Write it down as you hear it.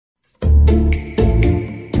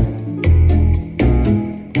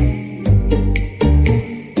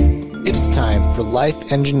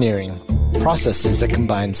life engineering, processes that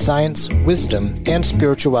combine science, wisdom, and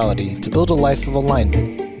spirituality to build a life of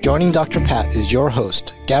alignment. Joining Dr. Pat is your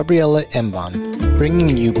host, Gabriella Embon,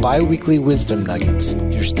 bringing you bi-weekly wisdom nuggets,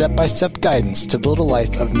 your step-by-step guidance to build a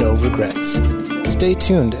life of no regrets. Stay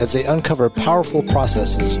tuned as they uncover powerful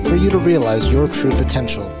processes for you to realize your true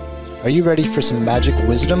potential. Are you ready for some magic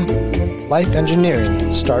wisdom? Life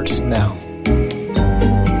engineering starts now.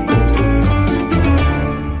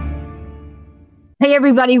 Hey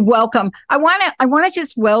everybody, welcome. I want to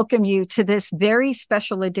just welcome you to this very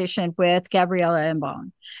special edition with Gabriella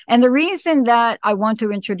Embon. And the reason that I want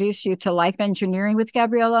to introduce you to Life Engineering with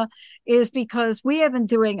Gabriella is because we have been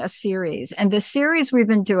doing a series, and the series we've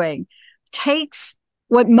been doing takes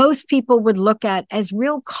what most people would look at as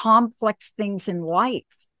real complex things in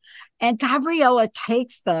life. And Gabriella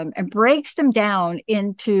takes them and breaks them down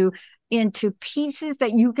into pieces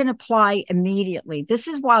that you can apply immediately. This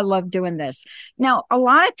is why I love doing this. Now, a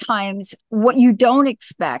lot of times what you don't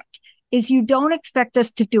expect is you don't expect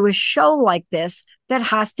us to do a show like this that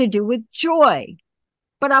has to do with joy.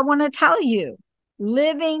 But I want to tell you,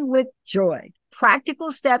 living with joy,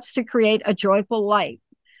 practical steps to create a joyful life.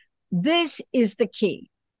 This is the key,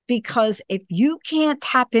 because if you can't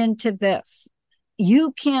tap into this,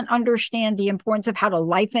 you can't understand the importance of how to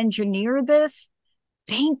life engineer this.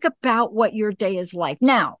 Think about what your day is like.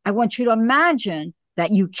 Now, I want you to imagine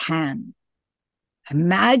that you can.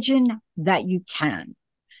 Imagine that you can.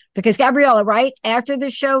 Because Gabriella, right? After the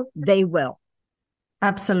show, they will.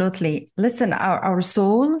 Absolutely. Listen, our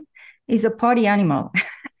soul is a party animal.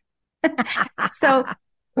 So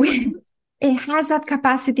it has that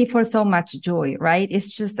capacity for so much joy, right?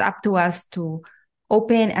 It's just up to us to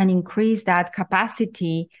open and increase that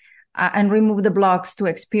capacity and remove the blocks to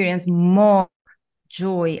experience more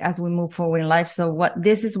joy as we move forward in life. So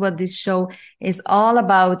this is what this show is all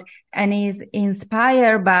about, and is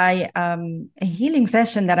inspired by a healing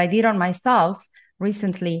session that I did on myself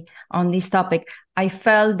recently on this topic. I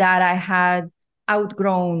felt that I had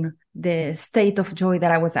outgrown the state of joy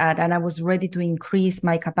that I was at, and I was ready to increase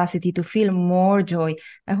my capacity to feel more joy,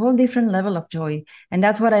 a whole different level of joy. And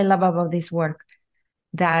that's what I love about this work,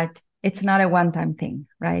 that it's not a one-time thing,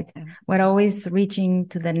 right? Yeah. We're always reaching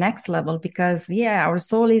to the next level because, our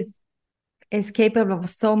soul is capable of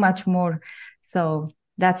so much more. So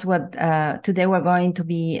that's what today we're going to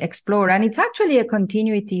be exploring. And it's actually a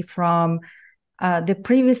continuity from the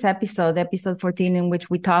previous episode 14, in which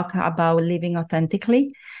we talk about living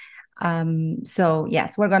authentically. So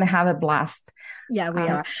yes, we're going to have a blast. Yeah, we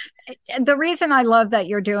are. The reason I love that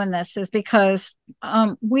you're doing this is because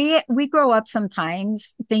we grow up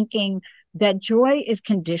sometimes thinking that joy is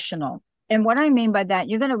conditional. And what I mean by that,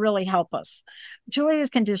 you're going to really help us. Joy is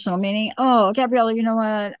conditional, meaning, oh, Gabriella, you know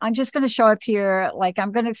what? I'm just going to show up here. Like,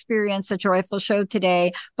 I'm going to experience a joyful show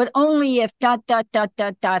today, but only if ...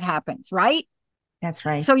 happens, right? That's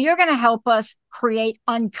right. So you're going to help us create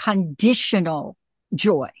unconditional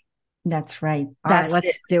joy. That's right.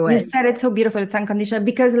 Let's do it. You said it so beautiful. It's unconditional,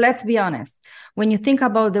 because let's be honest. When you think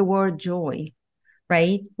about the word joy,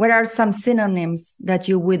 right? What are some synonyms that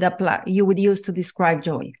you would use to describe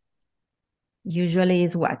joy? Usually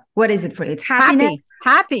is what? What is it for you? It's happiness.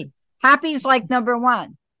 Happy is like number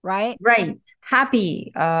one, right? Right.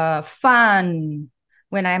 Happy, fun.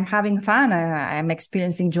 When I'm having fun, I'm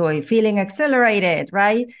experiencing joy, feeling exhilarated,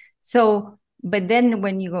 right? So, but then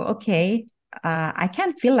when you go, okay, I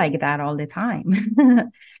can't feel like that all the time,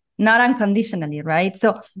 not unconditionally, right?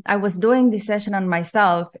 So I was doing this session on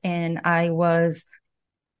myself, and I was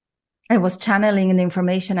channeling the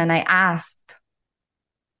information, and I asked,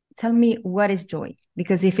 tell me, what is joy?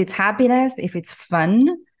 Because if it's happiness, if it's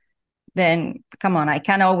fun, then come on, I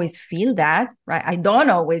can't always feel that, right? I don't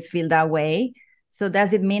always feel that way. So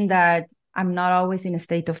does it mean that I'm not always in a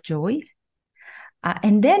state of joy?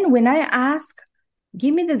 And then when I ask,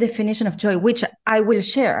 give me the definition of joy, which I will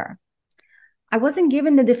share, I wasn't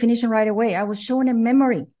given the definition right away. I was shown a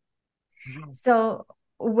memory. Mm-hmm. So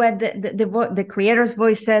what the creator's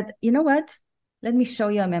voice said, you know what? Let me show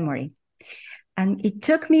you a memory. And it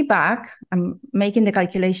took me back. I'm making the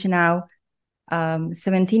calculation now,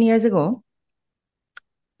 17 years ago,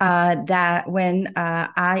 that when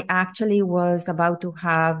I actually was about to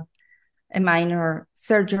have a minor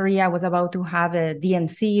surgery. I was about to have a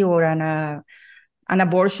DNC, or an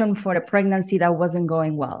abortion for a pregnancy that wasn't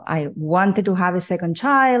going well. I wanted to have a second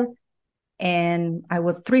child, and I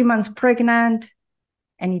was 3 months pregnant,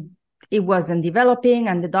 and it wasn't developing.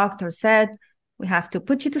 And the doctor said, we have to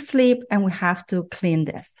put you to sleep and we have to clean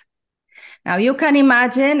this. Now you can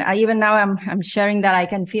imagine, even now I'm sharing that I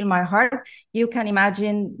can feel my heart. You can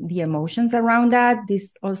imagine the emotions around that.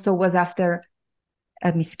 This also was after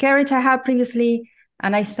a miscarriage I had previously.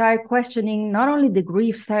 And I started questioning not only the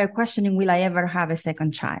grief, started questioning, will I ever have a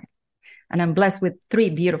second child? And I'm blessed with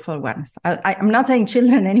 3 beautiful ones. I'm not saying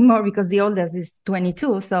children anymore because the oldest is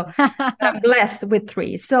 22. So I'm blessed with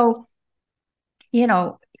 3. So, you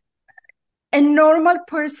know, a normal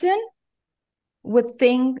person would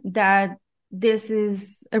think that this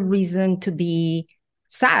is a reason to be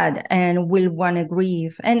sad and will want to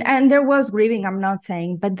grieve. And there was grieving, I'm not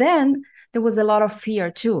saying, but then there was a lot of fear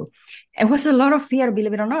too. It was a lot of fear,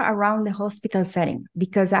 believe it or not, around the hospital setting,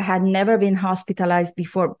 because I had never been hospitalized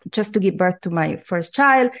before just to give birth to my first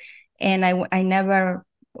child. And I never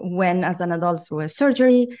went as an adult through a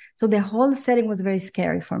surgery. So the whole setting was very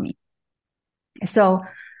scary for me. So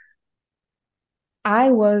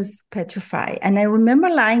I was petrified. And I remember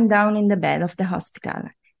lying down in the bed of the hospital,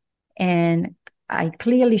 and I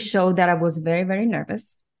clearly showed that I was very, very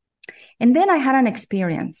nervous. And then I had an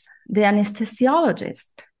experience. The anesthesiologist,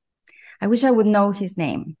 I wish I would know his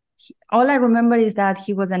name. All I remember is that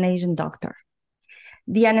he was an Asian doctor.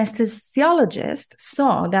 The anesthesiologist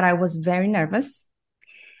saw that I was very nervous.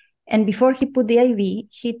 And before he put the IV,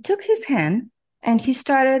 he took his hand and he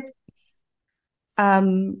started,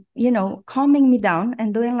 calming me down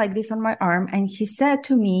and doing like this on my arm. And he said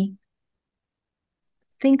to me,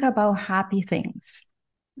 think about happy things.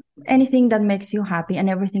 Anything that makes you happy, and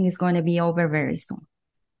everything is going to be over very soon.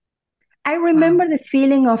 I remember the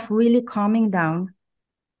feeling of really calming down.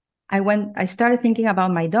 I started thinking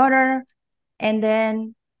about my daughter, and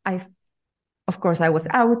then of course I was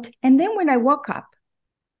out. And then when I woke up,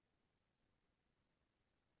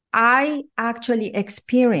 I actually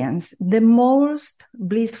experienced the most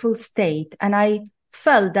blissful state. And I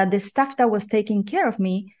felt that the staff that was taking care of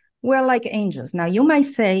me were like angels. Now, you might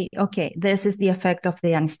say, okay, this is the effect of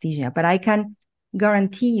the anesthesia, but I can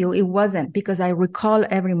guarantee you it wasn't, because I recall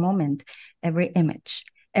every moment, every image,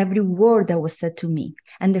 every word that was said to me,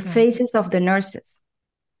 and the faces of the nurses.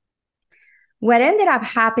 What ended up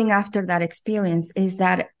happening after that experience is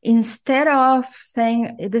that instead of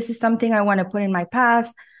saying, this is something I want to put in my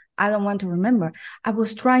past, I don't want to remember, I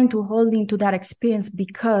was trying to hold into that experience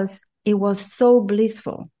because it was so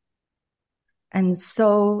blissful and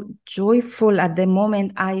so joyful. At the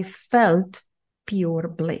moment, I felt pure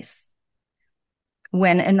bliss.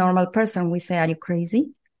 When a normal person, we say, are you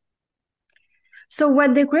crazy? So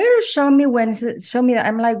what the creator showed me that,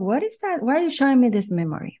 I'm like, what is that? Why are you showing me this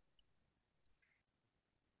memory?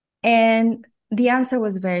 And the answer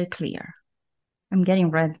was very clear. I'm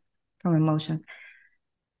getting red from emotion.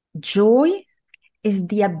 Joy is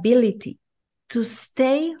the ability to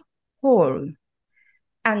stay whole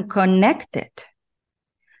and connected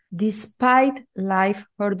despite life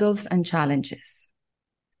hurdles and challenges.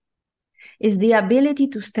 Is the ability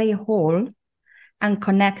to stay whole and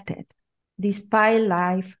connected despite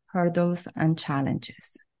life hurdles and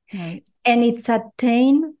challenges. Right. And it's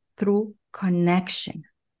attained through connection.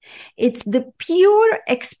 It's the pure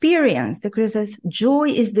experience. The Creator says joy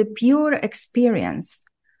is the pure experience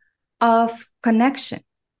of connection,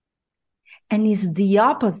 and is the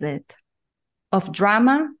opposite of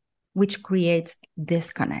drama, which creates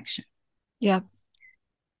disconnection. Yeah.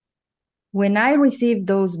 When I received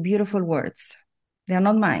those beautiful words, they're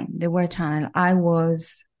not mine, they were channeled, I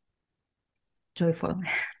was joyful.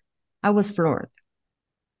 I was floored.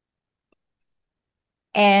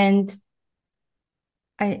 And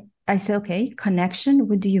I said, okay, connection.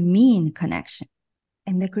 What do you mean connection?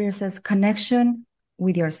 And the Creator says connection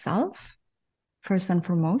with yourself, first and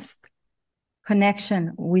foremost,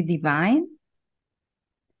 connection with divine,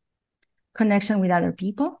 connection with other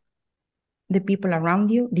people, the people around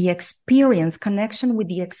you, the experience, connection with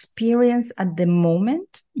the experience at the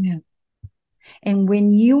moment. Yeah. And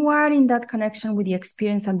when you are in that connection with the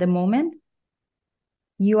experience at the moment,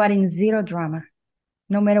 you are in zero drama,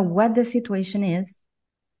 no matter what the situation is,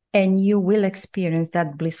 and you will experience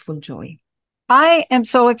that blissful joy. I am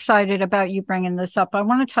so excited about you bringing this up. I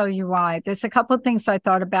want to tell you why. There's a couple of things I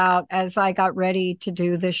thought about as I got ready to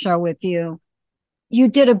do this show with you. You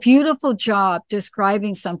did a beautiful job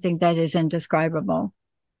describing something that is indescribable,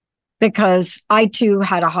 because I too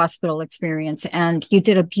had a hospital experience, and you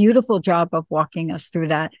did a beautiful job of walking us through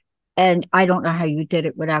that. And I don't know how you did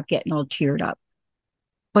it without getting all teared up.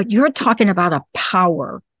 But you're talking about a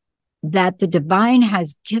power that the divine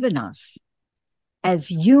has given us as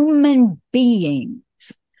human beings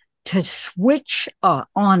to switch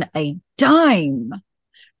on a dime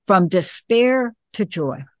from despair to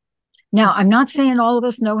joy. Now, I'm not saying all of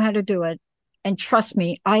us know how to do it. And trust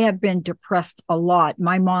me, I have been depressed a lot.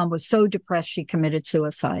 My mom was so depressed, she committed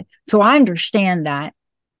suicide. So I understand that.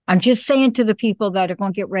 I'm just saying to the people that are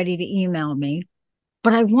going to get ready to email me,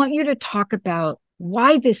 But I want you to talk about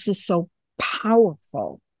why this is so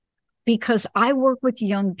powerful, because I work with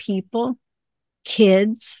young people,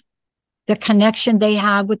 kids, the connection they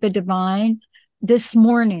have with the divine. This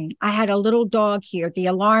morning, I had a little dog here. The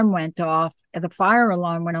alarm went off. The fire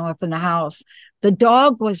alarm went off in the house. The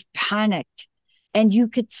dog was panicked. And you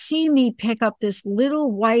could see me pick up this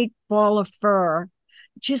little white ball of fur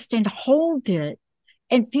just and hold it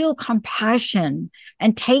and feel compassion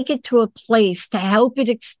and take it to a place to help it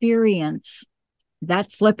experience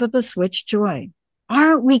that flip of a switch joy.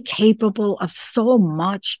 Aren't we capable of so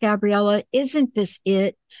much, Gabriella? Isn't this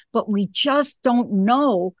it? But we just don't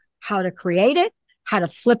know how to create it, how to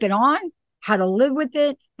flip it on, how to live with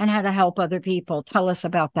it, and how to help other people. Tell us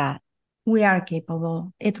about that. We are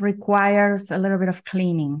capable. It requires a little bit of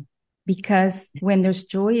cleaning, because when there's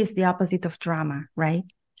joy, it's the opposite of drama, right?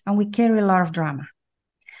 And we carry a lot of drama.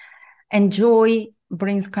 And joy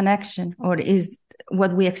brings connection, or is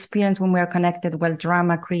what we experience when we are connected, while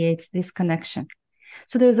drama creates disconnection.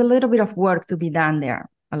 So there's a little bit of work to be done there.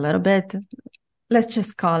 A little bit, let's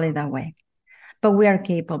just call it that way. But we are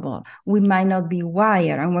capable. We might not be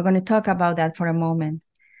wired, and we're going to talk about that for a moment.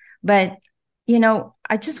 But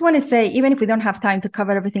I just want to say, even if we don't have time to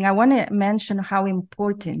cover everything, I want to mention how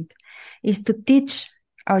important it is to teach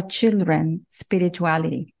our children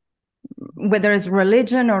spirituality, whether it's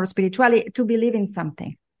religion or spirituality, to believe in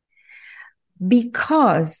something.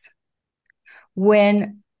 Because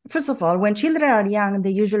first of all, when children are young,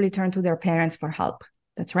 they usually turn to their parents for help.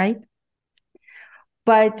 That's right.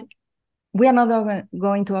 But we are not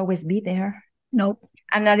going to always be there. Nope.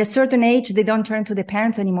 And at a certain age, they don't turn to the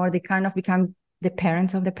parents anymore. They kind of become the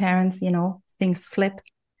parents of the parents, things flip.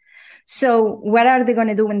 So what are they going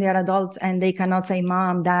to do when they're adults and they cannot say,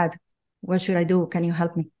 Mom, Dad, what should I do? Can you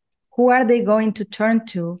help me? Who are they going to turn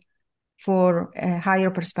to for a higher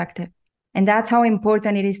perspective? And that's how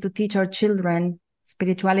important it is to teach our children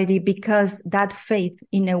spirituality, because that faith,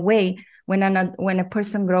 in a way, when a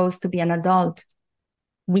person grows to be an adult,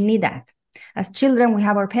 we need that. As children, we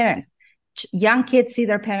have our parents. Young kids see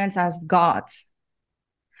their parents as gods.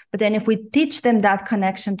 But then if we teach them that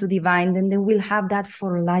connection to divine, then they will have that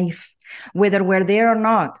for life, whether we're there or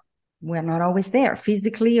not. We're not always there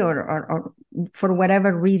physically or for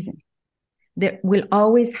whatever reason. They will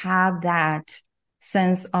always have that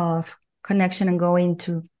sense of connection and going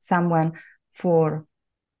to someone for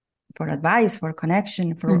advice, for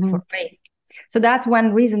connection, for faith. So that's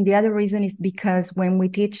one reason. The other reason is because when we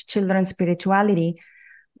teach children spirituality,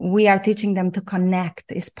 we are teaching them to connect.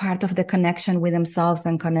 It's part of the connection with themselves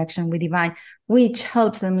and connection with divine, which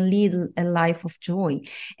helps them lead a life of joy.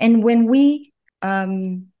 And when we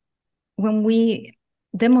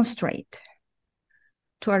demonstrate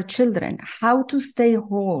to our children how to stay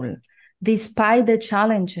whole despite the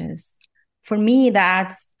challenges, for me,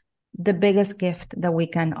 that's the biggest gift that we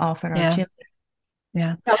can offer our children.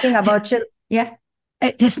 Yeah. Talking about children. Yeah.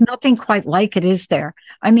 There's nothing quite like it, is there?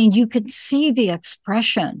 I mean, you could see the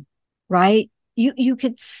expression, right? You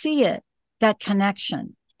could see it, that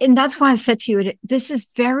connection. And that's why I said to you, this is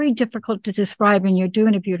very difficult to describe, and you're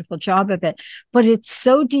doing a beautiful job of it. But it's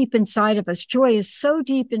so deep inside of us. Joy is so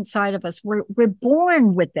deep inside of us. We're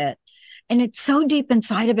born with it. And it's so deep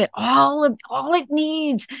inside of it. All it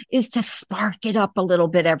needs is to spark it up a little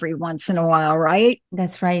bit every once in a while, right?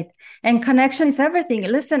 That's right. And connection is everything.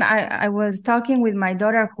 Listen, I was talking with my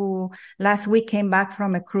daughter, who last week came back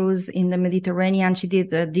from a cruise in the Mediterranean. She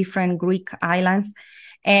did different Greek islands,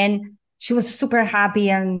 and she was super happy.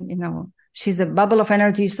 And, she's a bubble of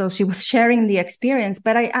energy. So she was sharing the experience.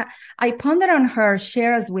 But I pondered on her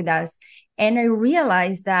shares with us. And I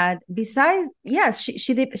realized that besides, yes,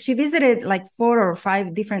 she visited like 4 or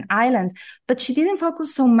 5 different islands, but she didn't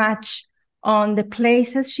focus so much on the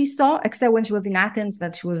places she saw, except when she was in Athens,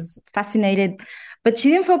 that she was fascinated. But she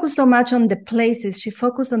didn't focus so much on the places. She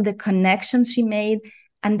focused on the connections she made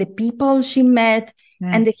and the people she met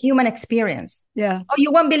and the human experience. Yeah. Oh,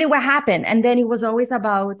 you won't believe what happened. And then it was always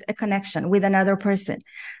about a connection with another person.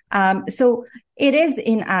 So it is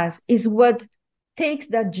in us, is what takes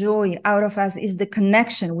that joy out of us, is the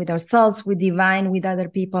connection with ourselves, with divine, with other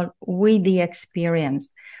people, with the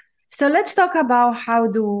experience. So let's talk about how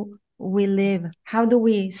do we live? How do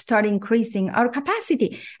we start increasing our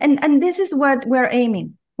capacity? And this is what we're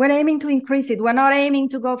aiming. We're aiming to increase it. We're not aiming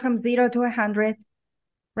to go from 0 to 100,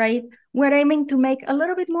 right? We're aiming to make a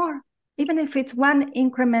little bit more, even if it's 1%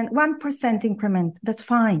 increment, that's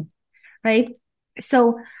fine, right?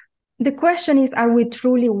 So the question is, are we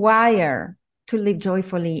truly wired to live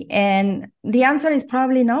joyfully? And the answer is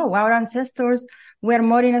probably no. Our ancestors were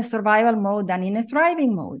more in a survival mode than in a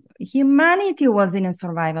thriving mode. Humanity was in a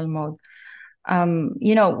survival mode.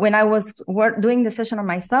 When I was doing the session on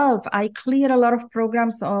myself, I cleared a lot of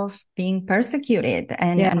programs of being persecuted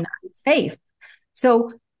and unsafe.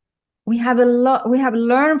 So we have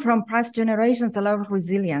learned from past generations a lot of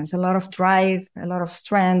resilience, a lot of drive, a lot of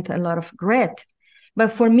strength, a lot of grit.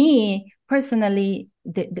 But for me personally,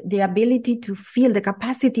 the ability to feel the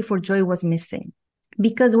capacity for joy was missing.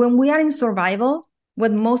 Because when we are in survival,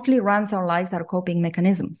 what mostly runs our lives are coping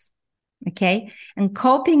mechanisms. Okay. And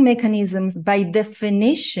coping mechanisms, by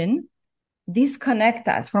definition, disconnect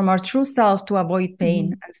us from our true self to avoid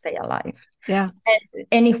pain and stay alive. Yeah.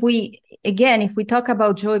 And if we talk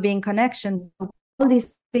about joy being connections, all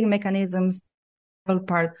these coping mechanisms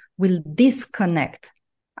part will disconnect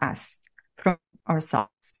us from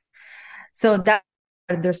ourselves. So that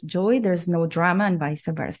there's joy, there's no drama, and vice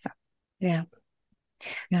versa. Yeah.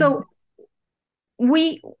 So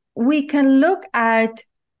we can look at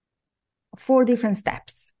 4 different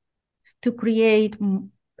steps to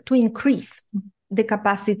increase the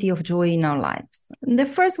capacity of joy in our lives. The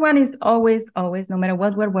first one is always, no matter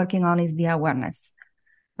what we're working on, is the awareness,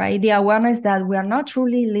 right? The awareness that we are not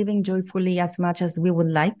truly living joyfully as much as we would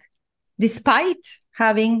like, despite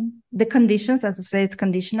having the conditions, as we say, it's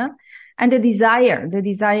conditional, and the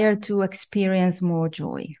desire to experience more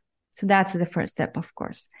joy. So that's the first step, of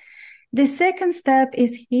course. The second step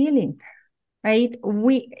is healing. Right?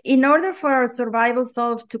 In order for our survival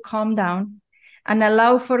self to calm down and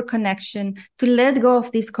allow for connection, to let go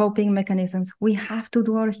of these coping mechanisms, we have to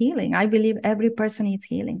do our healing. I believe every person needs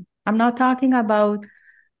healing. I'm not talking about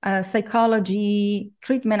psychology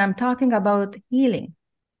treatment. I'm talking about healing.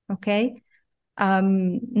 Okay.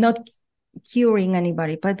 Not curing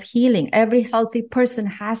anybody, but healing. Every healthy person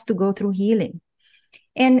has to go through healing.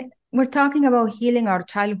 And we're talking about healing our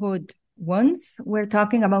childhood wounds. We're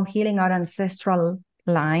talking about healing our ancestral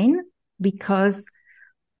line, because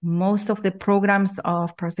most of the programs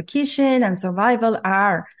of persecution and survival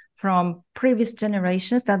are from previous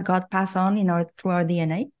generations that got passed on through our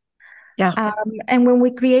DNA. Yeah. And when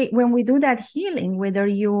we do that healing, whether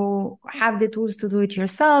you have the tools to do it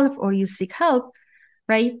yourself or you seek help,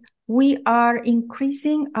 right? We are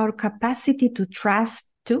increasing our capacity to trust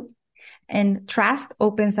too. And trust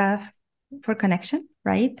opens up for connection,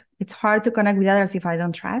 right? It's hard to connect with others if I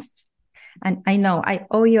don't trust. And I know I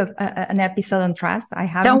owe you an episode on trust. I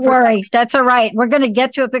haven't. Don't worry. That's all right. We're going to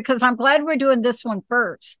get to it, because I'm glad we're doing this one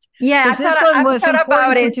first. Yeah. This one was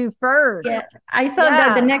important to do first. Yeah. I thought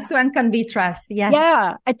that the next one can be trust. Yes.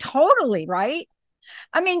 Yeah. Totally. Right.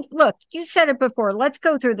 I mean, look, you said it before. Let's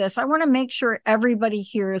go through this. I want to make sure everybody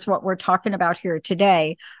hears what we're talking about here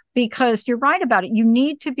today, because you're right about it. You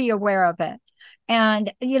need to be aware of it.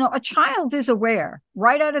 And, a child is aware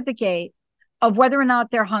right out of the gate of whether or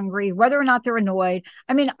not they're hungry, whether or not they're annoyed.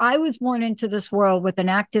 I mean, I was born into this world with an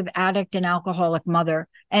active addict and alcoholic mother.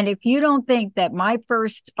 And if you don't think that my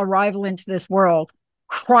first arrival into this world,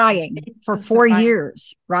 crying for 4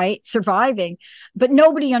 years, right? Surviving, but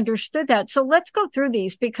nobody understood that. So let's go through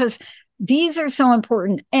these, because these are so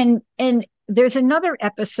important. And there's another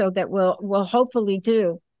episode that we'll hopefully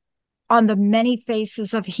do on the many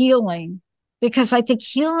faces of healing, because I think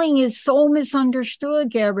healing is so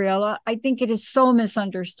misunderstood, Gabriela. I think it is so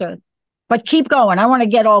misunderstood. But keep going. I want to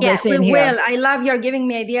get all this in here. Will. I love you're giving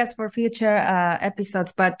me ideas for future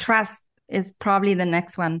episodes, but trust is probably the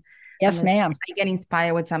next one. Yes, ma'am. I get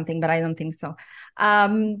inspired with something, but I don't think so.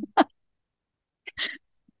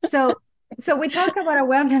 So we talk about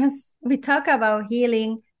awareness, we talk about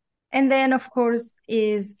healing, and then, of course,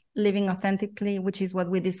 is living authentically, which is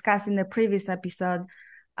what we discussed in the previous episode.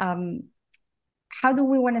 How do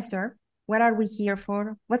we want to serve? What are we here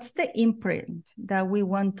for? What's the imprint that we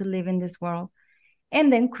want to live in this world?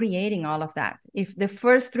 And then creating all of that. If the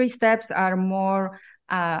first 3 steps are more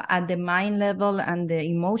at the mind level and the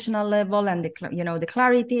emotional level and the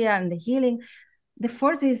clarity and the healing, the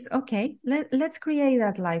fourth is, okay, let's create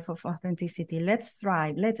that life of authenticity. Let's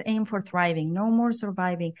thrive. Let's aim for thriving. No more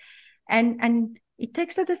surviving. And it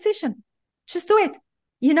takes a decision. Just do it.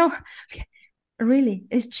 Really,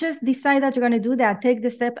 it's just decide that you're going to do that. Take the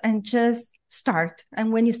step and just start.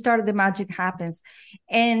 And when you start, the magic happens.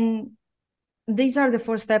 And these are the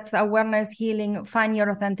 4 steps: awareness, healing, find your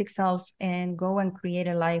authentic self, and go and create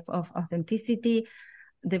a life of authenticity,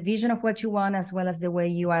 the vision of what you want, as well as the way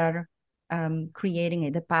you are creating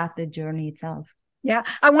it, the path, the journey itself. Yeah.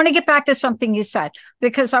 I want to get back to something you said,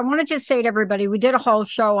 because I want to just say to everybody, we did a whole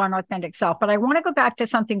show on authentic self, but I want to go back to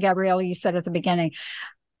something, Gabriela, you said at the beginning.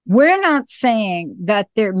 We're not saying that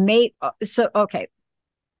we're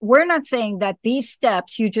not saying that these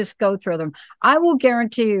steps, you just go through them. I will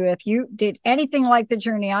guarantee you, if you did anything like the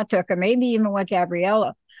journey I took, or maybe even what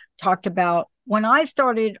Gabriela talked about when I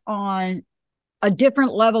started on a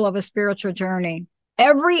different level of a spiritual journey,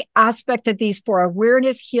 every aspect of these four: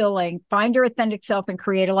 awareness, healing, find your authentic self, and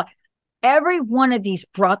create a life, every one of these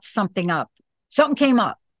brought something up. Something came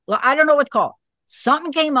up. I don't know what to call it.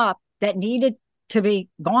 Something came up that needed to be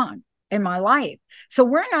gone in my life. So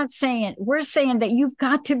we're saying that you've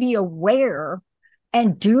got to be aware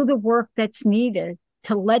and do the work that's needed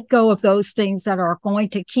to let go of those things that are going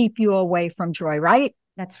to keep you away from joy, right?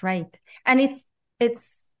 That's right. And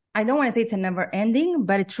it's I don't want to say it's a never ending,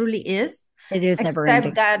 but it truly is. It is never Except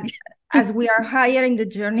ending. that as we are higher in the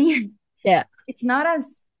journey, yeah, it's not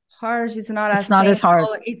as harsh. It's not it's as not painful. as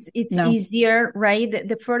hard. It's No. easier, right?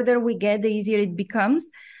 The further we get, the easier it becomes.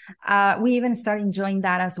 We even start enjoying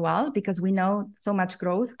that as well, because we know so much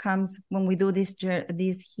growth comes when we do these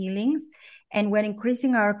healings, and we're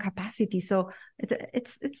increasing our capacity. So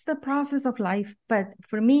it's the process of life. But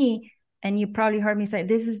for me, and you probably heard me say,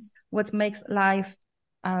 this is what makes life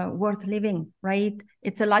worth living, right?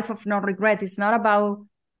 It's a life of no regret. It's not about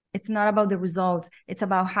the results. It's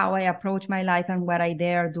about how I approach my life and what I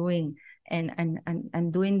dare doing,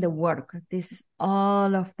 and doing the work. This is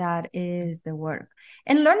all of that is the work,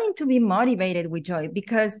 and learning to be motivated with joy,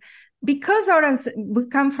 because we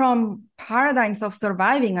come from paradigms of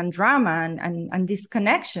surviving and drama and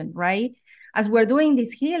disconnection, right? As we're doing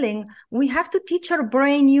this healing, we have to teach our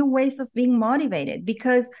brain new ways of being motivated,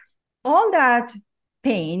 because all that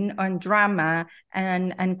pain and drama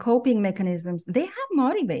and coping mechanisms, they have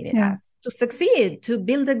motivated us to succeed, to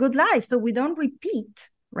build a good life. So we don't repeat,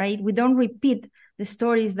 right? We don't repeat the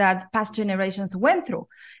stories that past generations went through.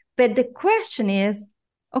 But the question is,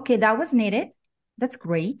 okay, that was needed. That's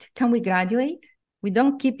great. Can we graduate? We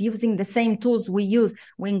don't keep using the same tools we use.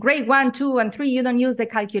 When grade 1, 2, and 3, you don't use a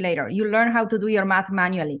calculator. You learn how to do your math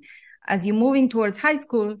manually. As you're moving towards high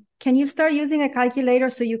school, can you start using a calculator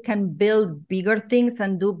so you can build bigger things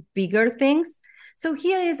and do bigger things? So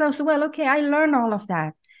here is also, well, okay, I learned all of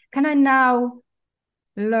that. Can I now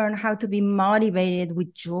learn how to be motivated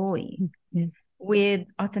with joy, with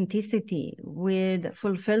authenticity, with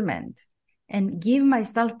fulfillment, and give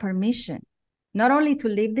myself permission, not only to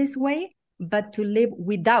live this way, but to live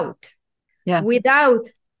without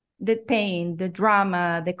the pain, the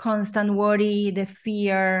drama, the constant worry, the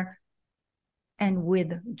fear, and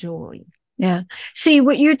with joy. Yeah. See,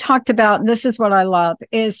 what you talked about, and this is what I love,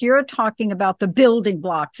 is you're talking about the building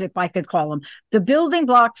blocks, if I could call them, the building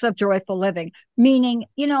blocks of joyful living. Meaning,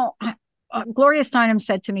 Gloria Steinem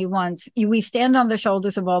said to me once, we stand on the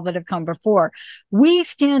shoulders of all that have come before. We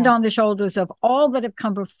stand on the shoulders of all that have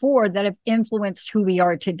come before, that have influenced who we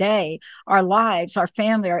are today, our lives, our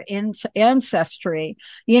family, our ancestry,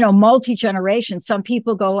 multi-generation. Some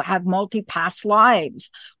people have multi-past lives.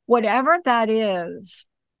 Whatever that is,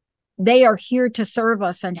 they are here to serve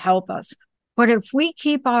us and help us. But if we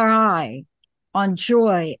keep our eye on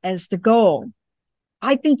joy as the goal,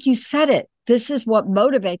 I think you said it. This is what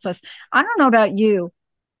motivates us. I don't know about you,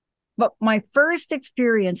 but my first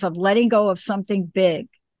experience of letting go of something big,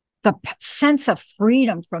 the sense of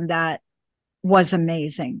freedom from that was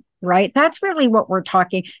amazing, right? That's really what we're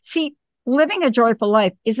talking. See, living a joyful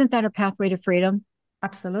life, isn't that a pathway to freedom?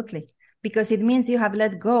 Absolutely. Because it means you have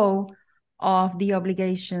let go of the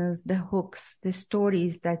obligations, the hooks, the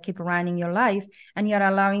stories that keep running your life, and you're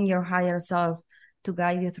allowing your higher self to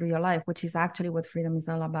guide you through your life, which is actually what freedom is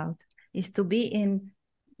all about, is to be in.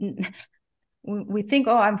 We think,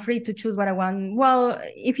 oh, I'm free to choose what I want. Well,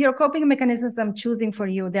 if your coping mechanisms I'm choosing for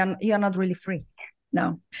you, then you're not really free.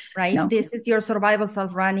 No. Right? No. This is your survival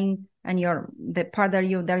self running, and the part that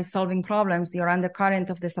is solving problems, your undercurrent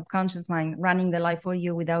of the subconscious mind running the life for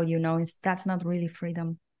you without you knowing. That's not really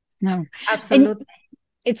freedom. No. Absolutely. And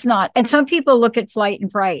it's not. And some people look at flight and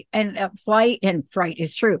fright, and flight and fright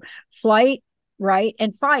is true. Flight, right,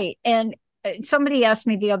 and fight. And somebody asked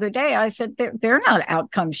me the other day, I said, they're not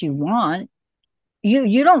outcomes you want.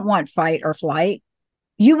 You don't want fight or flight.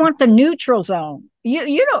 You want the neutral zone.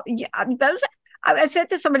 You don't. Those. I said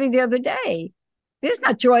to somebody the other day, there's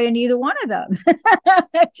not joy in either one of them.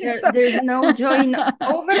 There's no joy in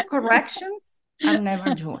overcorrections are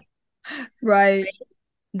never joy. Right.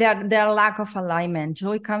 Their lack of alignment.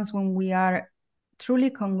 Joy comes when we are truly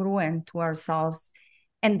congruent to ourselves,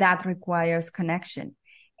 and that requires connection.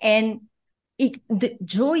 And the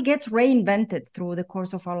joy gets reinvented through the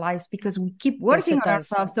course of our lives because we keep working on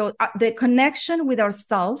ourselves. So the connection with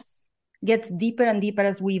ourselves gets deeper and deeper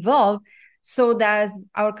as we evolve. So does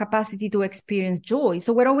our capacity to experience joy.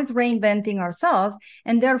 So we're always reinventing ourselves,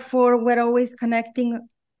 and therefore we're always connecting.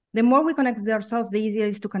 The more we connect with ourselves, the easier it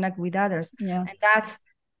is to connect with others. Yeah. And that's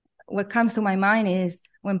what comes to my mind is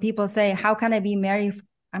when people say, how can I be married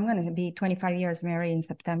I'm going to be 25 years married in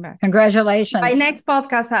September. Congratulations. My next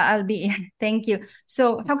podcast, I'll be, thank you.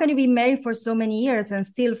 So how can you be married for so many years and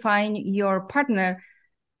still find your partner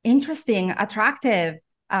interesting, attractive,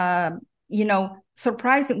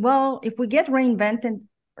 surprising? Well, if we get reinventing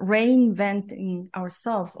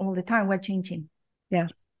ourselves all the time, we're changing. Yeah.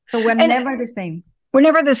 So we're never the same. We're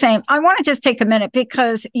never the same. I want to just take a minute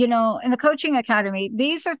because, in the Coaching Academy,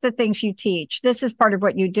 these are the things you teach. This is part of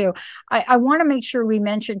what you do. I want to make sure we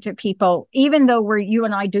mention to people, even though you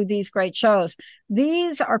and I do these great shows,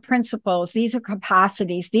 these are principles, these are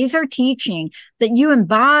capacities, these are teaching that you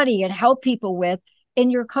embody and help people with in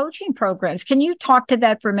your coaching programs. Can you talk to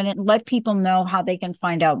that for a minute and let people know how they can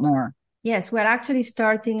find out more? Yes, we're actually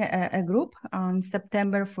starting a group on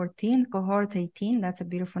September 14th, cohort 18. That's a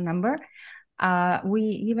beautiful number. We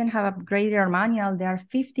even have upgraded our manual. There are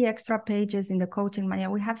 50 extra pages in the coaching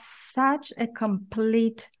manual. We have such a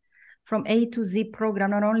complete from A to Z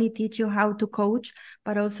program, not only teach you how to coach,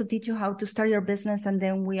 but also teach you how to start your business. And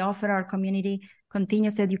then we offer our community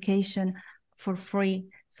continuous education for free.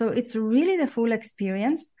 So it's really the full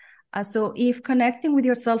experience. So if connecting with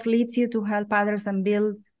yourself leads you to help others and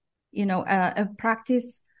build, a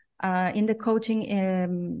practice in the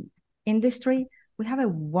coaching industry, we have a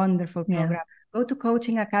wonderful program. Yeah. Go to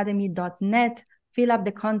coachingacademy.net, fill up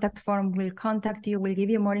the contact form. We'll contact you. We'll give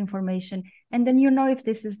you more information. And then if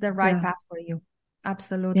this is the right path for you.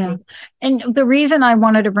 Absolutely. Yeah. And the reason I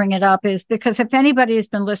wanted to bring it up is because if anybody has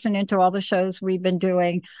been listening to all the shows we've been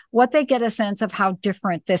doing, what they get a sense of how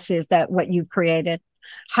different this is, that what you created,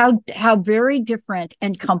 how very different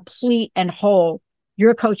and complete and whole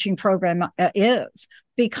your coaching program is,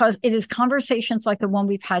 because it is conversations like the one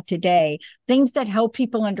we've had today, things that help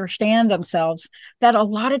people understand themselves that a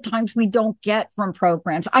lot of times we don't get from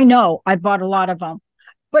programs. I know I've bought a lot of them,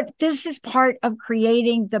 but this is part of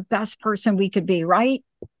creating the best person we could be, right?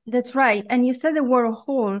 That's right. And you said the word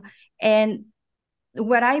whole. And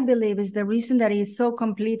what I believe is the reason that it is so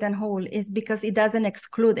complete and whole is because it doesn't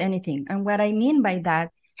exclude anything. And what I mean by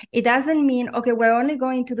that, it doesn't mean, okay, we're only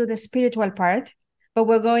going to do the spiritual part, but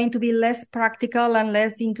we're going to be less practical and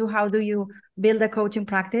less into how do you build a coaching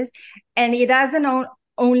practice. And it doesn't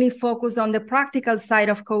only focus on the practical side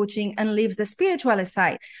of coaching and leaves the spiritual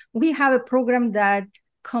side. We have a program that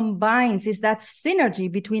combines, is that synergy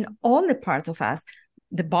between all the parts of us,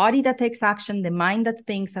 the body that takes action, the mind that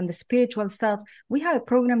thinks, and the spiritual self. We have a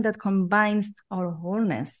program that combines our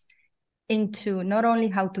wholeness into not only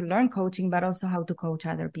how to learn coaching, but also how to coach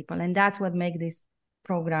other people. And that's what makes this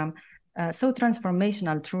program so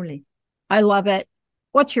transformational, truly. I love it.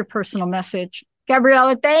 What's your personal message?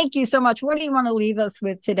 Gabriela, thank you so much. What do you want to leave us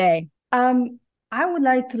with today? I would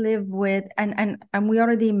like to live with, and we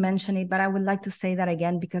already mentioned it, but I would like to say that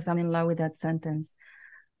again because I'm in love with that sentence,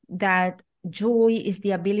 that joy is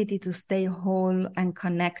the ability to stay whole and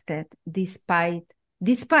connected despite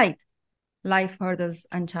life hurdles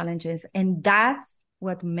and challenges. And that's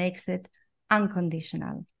what makes it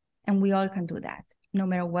unconditional. And we all can do that, no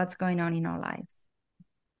matter what's going on in our lives.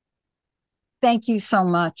 Thank you so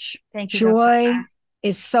much. Thank you. Joy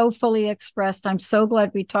is so fully expressed. I'm so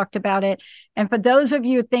glad we talked about it. And for those of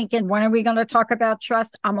you thinking, when are we going to talk about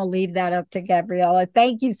trust? I'm going to leave that up to Gabriela.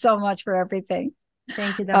 Thank you so much for everything.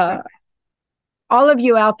 Thank you, Dr. All of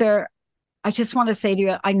you out there, I just want to say to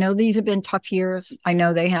you, I know these have been tough years. I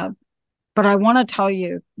know they have. But I want to tell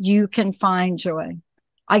you, you can find joy.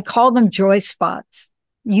 I call them joy spots.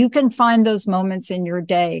 You can find those moments in your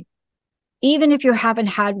day. Even if you haven't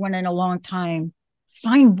had one in a long time,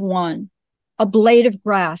 find one, a blade of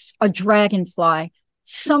grass, a dragonfly,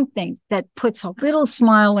 something that puts a little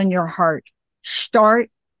smile in your heart.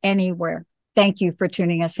 Start anywhere. Thank you for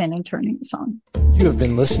tuning us in and turning us on. You have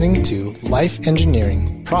been listening to Life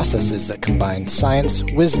Engineering, processes that combine science,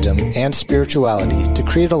 wisdom, and spirituality to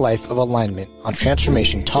create a life of alignment on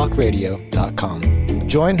TransformationTalkRadio.com.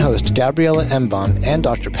 Join host Gabriela Embon and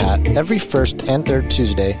Dr. Pat every first and third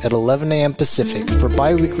Tuesday at 11 a.m. Pacific for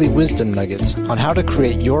bi-weekly wisdom nuggets on how to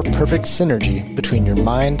create your perfect synergy between your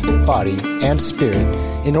mind, body, and spirit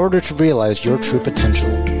in order to realize your true potential.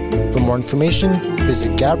 For more information,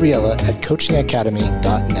 visit Gabriela at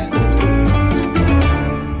coachingacademy.net.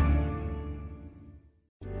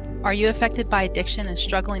 Are you affected by addiction and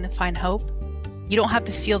struggling to find hope? You don't have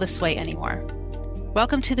to feel this way anymore.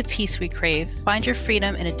 Welcome to the peace we crave. Find your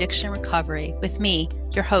freedom in addiction recovery with me,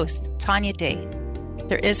 your host, Tanya Day.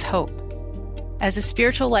 There is hope. As a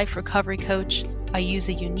spiritual life recovery coach, I use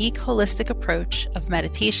a unique holistic approach of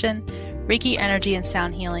meditation, Reiki energy and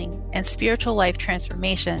sound healing, and spiritual life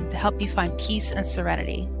transformation to help you find peace and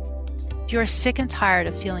serenity. If you are sick and tired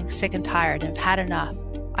of feeling sick and tired and have had enough,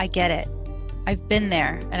 I get it. I've been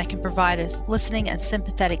there, and I can provide a listening and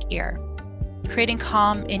sympathetic ear. Creating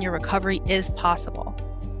calm in your recovery is possible.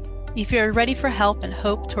 If you're ready for help and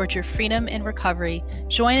hope towards your freedom in recovery,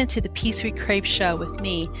 join into the Peace We Crave show with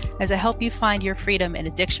me as I help you find your freedom in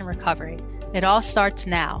addiction recovery. It all starts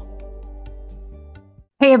now.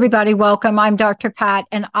 Hey, everybody, welcome. I'm Dr. Pat,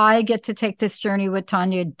 and I get to take this journey with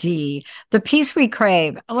Tanya D. The peace we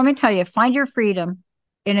crave. Let me tell you, find your freedom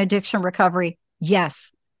in addiction recovery.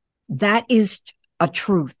 Yes, that is a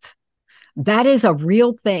truth. That is a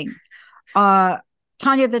real thing. Tanya,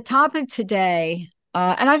 the topic today,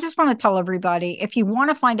 and I just want to tell everybody, if you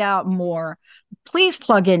want to find out more, please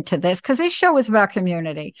plug into this because this show is about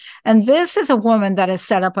community. And this is a woman that has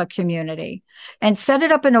set up a community and set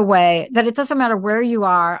it up in a way that it doesn't matter where you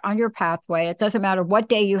are on your pathway. It doesn't matter what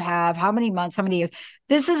day you have, how many months, how many years.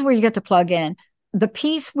 This is where you get to plug in.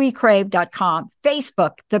 ThePeaceWeCrave.com,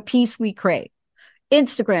 Facebook, The Peace We Crave,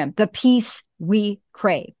 Instagram, The Peace We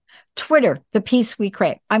Crave, Twitter, The Peace We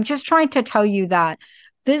Crave. I'm just trying to tell you that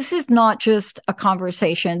this is not just a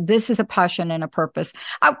conversation. This is a passion and a purpose.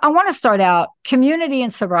 I want to start out community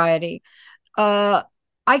and sobriety. I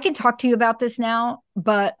can talk to you about this now,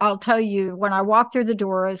 but I'll tell you, when I walked through the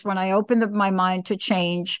doors, when I opened my mind to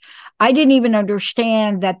change, I didn't even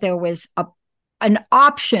understand that there was an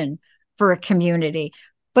option for a community.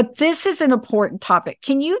 But this is an important topic.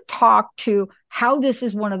 Can you talk to how this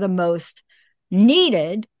is one of the most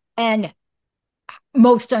needed and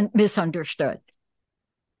most misunderstood?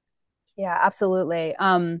 Yeah, absolutely.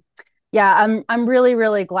 I'm really,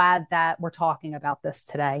 really glad that we're talking about this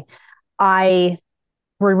today. I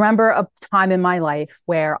remember a time in my life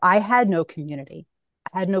where I had no community.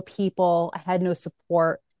 I had no people. I had no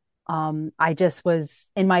support. I just was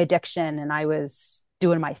in my addiction and I was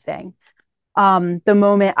doing my thing. The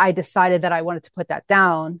moment I decided that I wanted to put that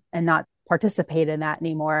down and not participate in that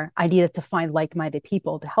anymore, I needed to find like-minded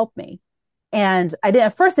people to help me. And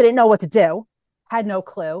at first I didn't know what to do, had no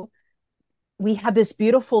clue. We have this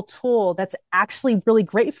beautiful tool that's actually really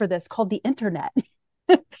great for this called the internet.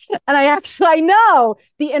 And I know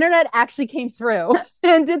the internet actually came through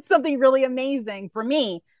and did something really amazing for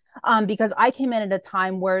me, because I came in at a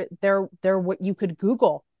time where you could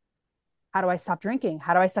Google, how do I stop drinking?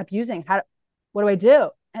 How do I stop using? What do I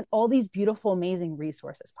do? And all these beautiful, amazing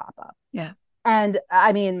resources pop up. Yeah. And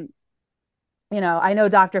I mean, I know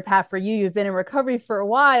Dr. Pat, for you've been in recovery for a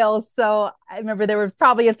while. So I remember there was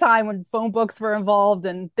probably a time when phone books were involved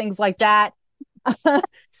and things like that.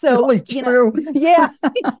 So, really true. Yeah,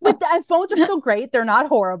 but phones are still great. They're not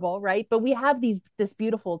horrible, right? But we have this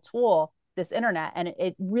beautiful tool, this internet, and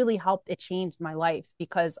it really helped. It changed my life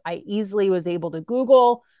because I easily was able to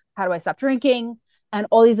Google, how do I stop drinking? And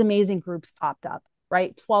all these amazing groups popped up,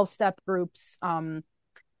 right? 12-step groups,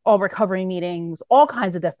 all recovery meetings, all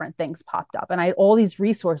kinds of different things popped up. And I had all these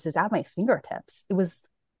resources at my fingertips. It was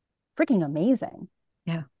freaking amazing.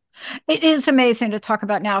 Yeah. It is amazing to talk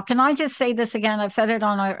about now. Can I just say this again? I've said it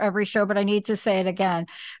on every show, but I need to say it again.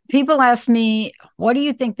 People ask me, what do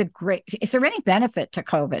you think is there any benefit to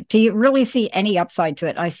COVID? Do you really see any upside to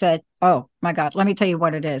it? I said, oh my God, let me tell you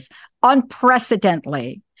what it is.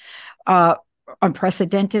 Unprecedentedly,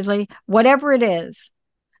 whatever it is,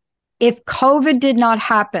 if COVID did not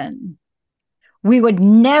happen, we would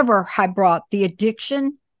never have brought the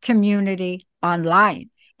addiction community online.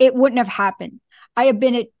 It wouldn't have happened. I have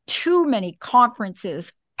been at too many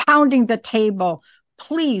conferences pounding the table.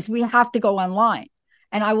 Please, we have to go online.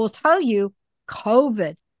 And I will tell you,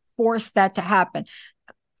 COVID forced that to happen.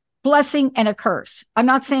 Blessing and a curse. I'm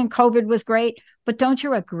not saying COVID was great, but don't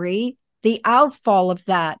you agree? The outfall of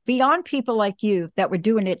that, beyond people like you that were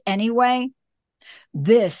doing it anyway,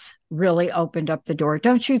 this really opened up the door.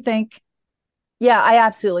 Don't you think? Yeah, I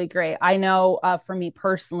absolutely agree. I know for me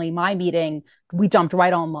personally, my meeting, we jumped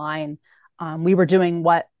right online. We were doing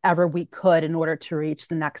whatever we could in order to reach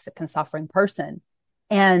the next sick and suffering person.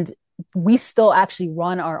 And we still actually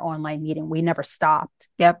run our online meeting. We never stopped.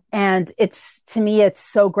 Yep. And to me, it's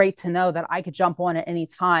so great to know that I could jump on at any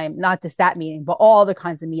time, not just that meeting, but all the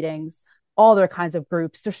kinds of meetings, all their kinds of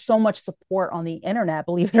groups. There's so much support on the internet,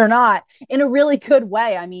 believe it or not, in a really good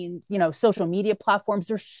way. I mean, social media platforms,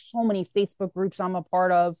 there's so many Facebook groups I'm a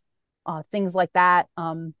part of, things like that.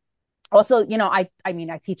 Also, I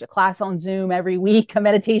teach a class on Zoom every week, a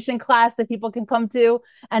meditation class that people can come to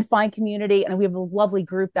and find community. And we have a lovely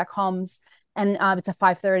group that comes, and it's at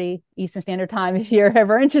 5:30 Eastern Standard Time if you're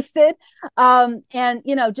ever interested. And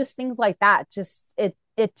just things like that. It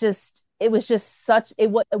was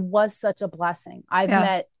such a blessing. I've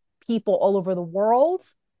met people all over the world.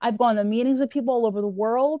 I've gone to meetings with people all over the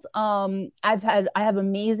world. I have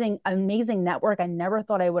amazing network I never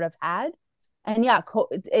thought I would have had. And yeah,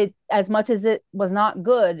 it as much as it was not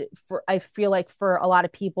good for, I feel like for a lot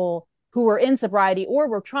of people who were in sobriety or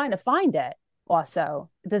were trying to find it, also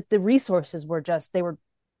the resources were just, they were,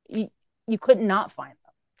 you couldn't not find them.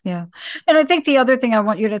 Yeah. And I think the other thing I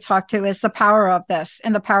want you to talk to is the power of this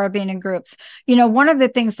and the power of being in groups. You know, one of the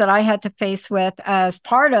things that I had to face with as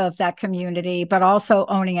part of that community, but also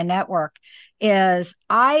owning a network, is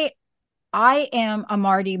I am a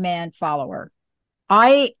Marty Mann follower.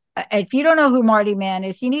 If you don't know who Marty Mann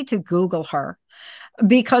is, you need to Google her,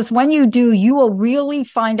 because when you do, you will really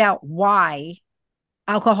find out why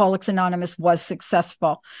Alcoholics Anonymous was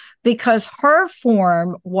successful, because her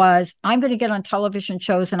form was, I'm going to get on television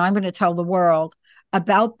shows and I'm going to tell the world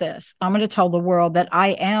about this. I'm going to tell the world that I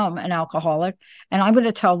am an alcoholic, and I'm going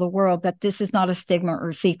to tell the world that this is not a stigma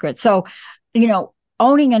or secret. So, you know,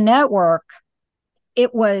 owning a network,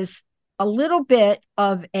 it was a little bit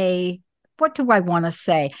of a, what do I want to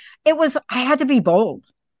say? I had to be bold,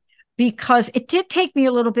 because it did take me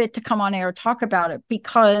a little bit to come on air and talk about it,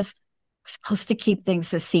 because we're supposed to keep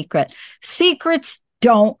things a secret. Secrets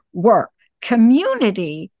don't work.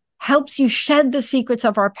 Community helps you shed the secrets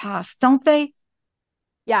of our past, don't they?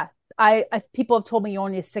 Yeah. I people have told me you're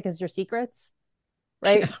only as sick as your secrets.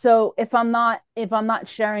 Right. Yeah. So if I'm not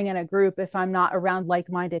sharing in a group, if I'm not around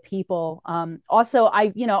like-minded people, also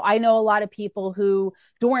I know a lot of people who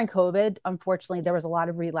during COVID, unfortunately, there was a lot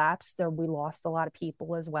of relapse there. We lost a lot of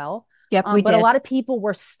people as well. Yep, we but did. A lot of people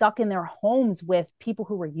were stuck in their homes with people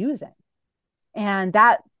who were using. And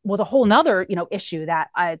that was a whole nother, issue that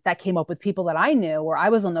came up with people that I knew, where I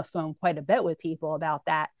was on the phone quite a bit with people about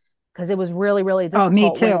that, because it was really, really difficult. Oh,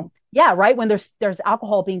 me too. Yeah, right. When there's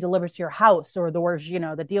alcohol being delivered to your house, or there's,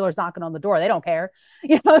 the dealer's knocking on the door, they don't care.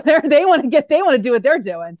 They want to do what they're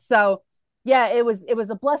doing. So yeah, it was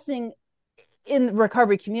a blessing in the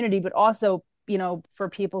recovery community, but also, for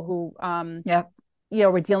people who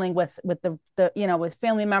we're dealing with the with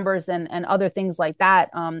family members and other things like that.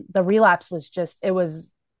 The relapse was just,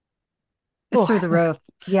 it's through the roof.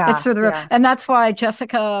 Yeah. It's through the roof. Yeah. And that's why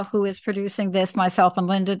Jessica, who is producing this, myself and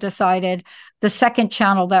Linda, decided the second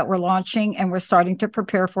channel that we're launching and we're starting to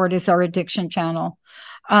prepare for it is our addiction channel.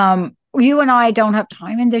 You and I don't have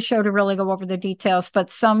time in this show to really go over the details,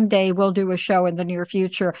 but someday we'll do a show in the near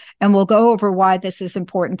future and we'll go over why this is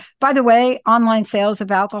important. By the way, online sales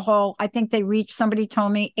of alcohol, I think they reached, somebody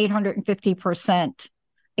told me, 850%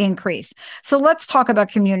 increase. So let's talk about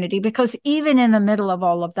community, because even in the middle of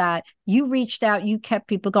all of that, you reached out, you kept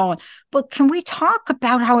people going. But can we talk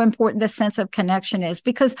about how important the sense of connection is?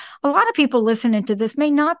 Because a lot of people listening to this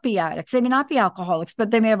may not be addicts, they may not be alcoholics,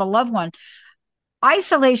 but they may have a loved one.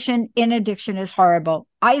 Isolation in addiction is horrible.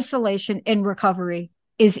 Isolation in recovery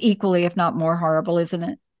is equally, if not more horrible, isn't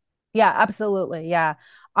it? Yeah, absolutely. Yeah.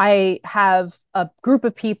 I have a group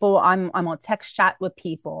of people. I'm on text chat with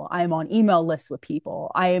people. I'm on email lists with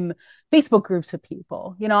people. I'm Facebook groups with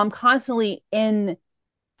people. I constantly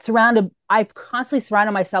surrounded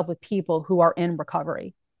myself with people who are in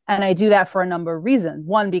recovery. And I do that for a number of reasons.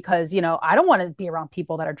 One, because, I don't want to be around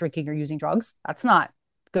people that are drinking or using drugs. That's not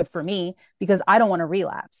good for me, because I don't want to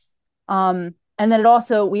relapse. And then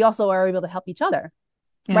we also are able to help each other.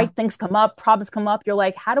 Yeah. Right? Things come up, problems come up. You're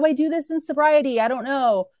like, how do I do this in sobriety? I don't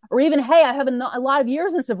know. Or even, hey, I have a lot of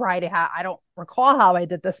years in sobriety. I don't recall how I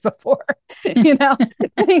did this before. Things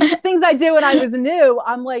I did when I was new,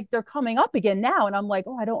 I'm like, they're coming up again now. And I'm like,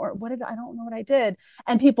 oh, I don't know what I did.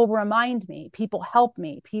 And people remind me, people help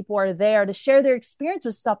me, people are there to share their experience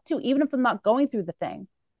with stuff too, even if I'm not going through the thing.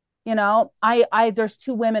 There's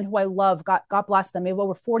two women who I love, God bless them. They have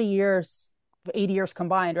over 40 years, 80 years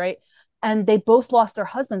combined, right? And they both lost their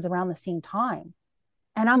husbands around the same time.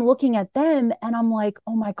 And I'm looking at them and I'm like,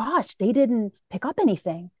 oh my gosh, they didn't pick up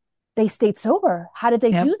anything. They stayed sober. How did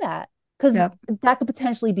they do that? Because that could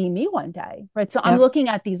potentially be me one day, right? So I'm looking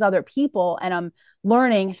at these other people and I'm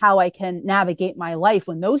learning how I can navigate my life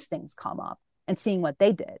when those things come up, and seeing what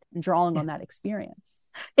they did and drawing on that experience.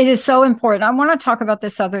 It is so important. I want to talk about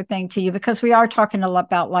this other thing to you, because we are talking a lot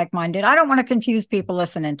about like-minded. I don't want to confuse people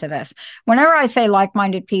listening to this. Whenever I say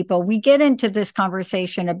like-minded people, we get into this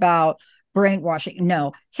conversation about brainwashing.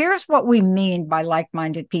 No, here's what we mean by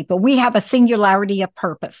like-minded people. We have a singularity of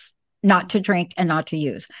purpose, not to drink and not to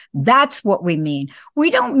use. That's what we mean.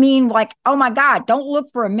 We don't mean like, oh my God, don't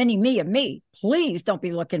look for a mini me of me. Please don't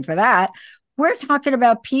be looking for that. We're talking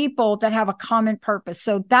about people that have a common purpose.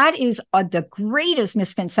 So that is the greatest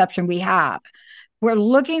misconception we have. We're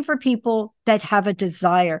looking for people that have a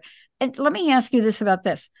desire. And let me ask you this about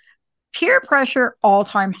this. Peer pressure,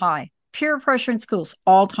 all-time high. Peer pressure in schools,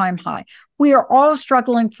 all-time high. We are all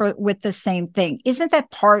struggling with the same thing. Isn't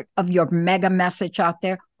that part of your mega message out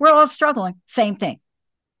there? We're all struggling, same thing.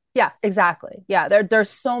 Yeah, exactly. Yeah, there's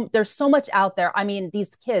so much out there. I mean, these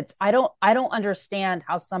kids, I don't understand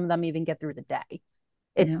how some of them even get through the day.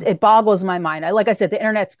 It boggles my mind. Like I said, the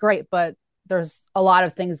internet's great, but there's a lot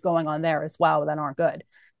of things going on there as well that aren't good,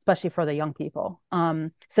 especially for the young people.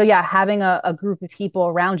 So yeah, having a group of people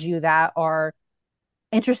around you that are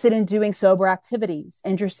interested in doing sober activities,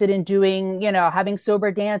 interested in doing, having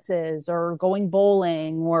sober dances or going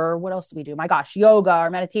bowling, or what else do we do? My gosh, yoga or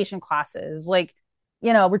meditation classes, like,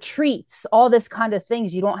 retreats, all this kind of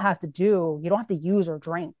things you don't have to do. You don't have to use or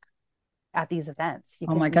drink at these events.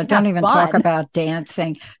 Oh my God, don't even talk about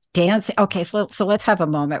dancing. Okay, so let's have a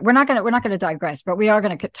moment. We're not gonna digress, but we are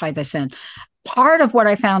gonna tie this in. Part of what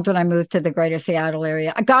I found when I moved to the greater Seattle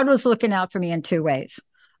area, God was looking out for me in two ways.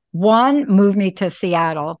 One, moved me to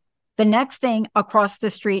Seattle. The next thing, across the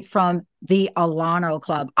street from the Alano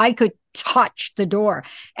Club, I could touch the door.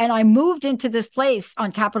 And I moved into this place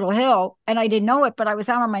on Capitol Hill, and I didn't know it, but I was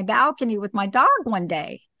out on my balcony with my dog one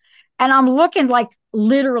day. And I'm looking like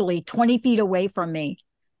literally 20 feet away from me.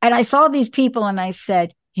 And I saw these people and I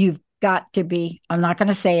said, you've got to be, I'm not going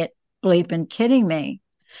to say it, bleeping kidding me.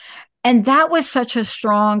 And that was such a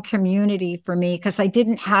strong community for me because I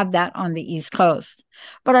didn't have that on the East Coast.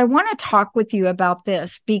 But I want to talk with you about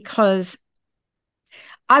this because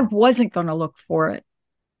I wasn't going to look for it.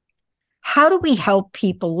 How do we help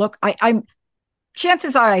people look? I'm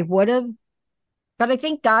chances are I would have, but I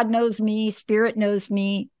think God knows me, Spirit knows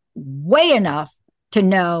me way enough to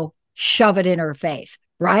know, shove it in her face,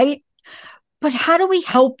 right? But how do we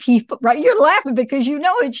help people, right? You're laughing because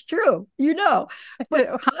it's true, but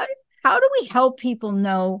how do we help people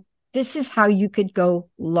know this is how you could go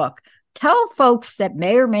look? Tell folks that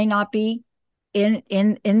may or may not be in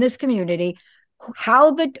this community,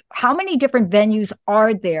 how many different venues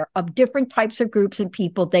are there of different types of groups and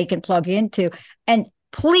people they can plug into, and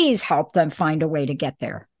please help them find a way to get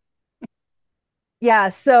there. Yeah.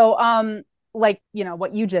 So, like,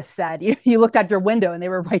 what you just said, you looked out your window and they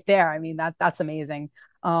were right there. I mean, that's amazing.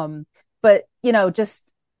 But just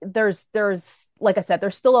there's, like I said,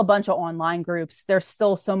 there's still a bunch of online groups. There's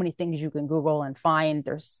still so many things you can Google and find.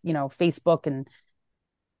 There's, Facebook and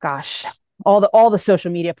gosh, all the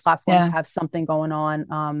social media platforms have something going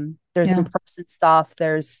on. There's in-person stuff.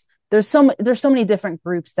 There's so many different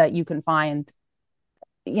groups that you can find,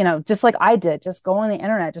 just like I did, just go on the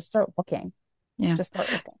internet, just start looking. Yeah. Just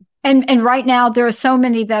start looking. And right now there are so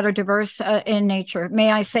many that are diverse in nature.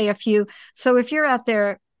 May I say a few? So if you're out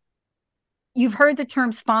there, you've heard the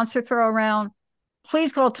term sponsor throw around,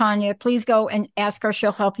 please call Tanya. Please go and ask her.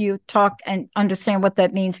 She'll help you talk and understand what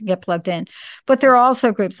that means and get plugged in. But there are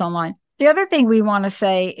also groups online. The other thing we want to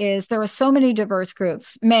say is there are so many diverse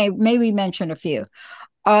groups. May we mention a few?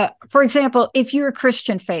 For example, if you're a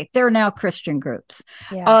Christian faith, there are now Christian groups.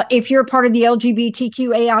 Yeah. If you're part of the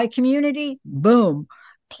LGBTQAI community, boom,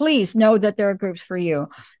 please know that there are groups for you.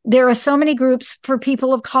 There are so many groups for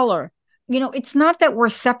people of color. It's not that we're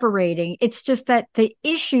separating. It's just that the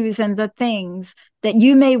issues and the things that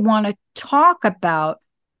you may want to talk about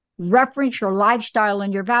reference your lifestyle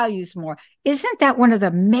and your values more. Isn't that one of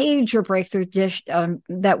the major breakthroughs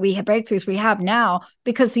we have now,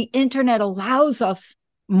 because the internet allows us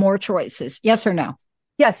more choices? Yes or no?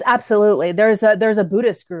 Yes, absolutely. There's a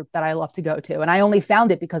Buddhist group that I love to go to, and I only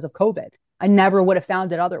found it because of COVID. I never would have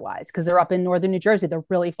found it otherwise because they're up in northern New Jersey. They're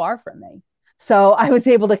really far from me. So I was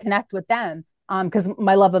able to connect with them because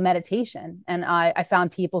my love of meditation. And I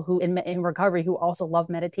found people who in recovery who also love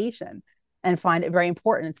meditation and find it very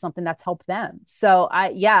important. It's something that's helped them. So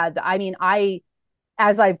as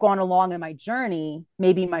I've gone along in my journey,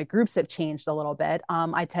 maybe my groups have changed a little bit.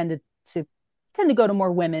 I tend to go to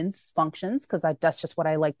more women's functions because that's just what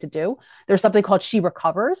I like to do. There's something called She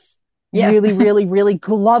Recovers. Yeah. Really, really, really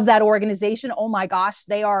love that organization. Oh my gosh,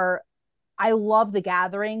 I love the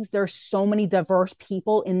gatherings. There's so many diverse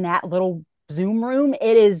people in that little Zoom room.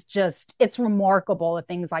 It's remarkable the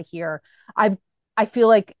things I hear. I feel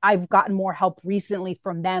like I've gotten more help recently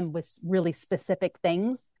from them with really specific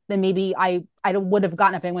things than maybe I would have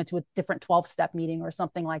gotten if I went to a different 12-step meeting or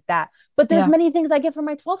something like that. But there's many things I get from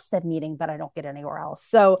my 12-step meeting that I don't get anywhere else.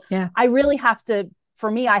 So I really have to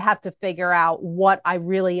figure out what I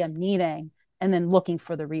really am needing and then looking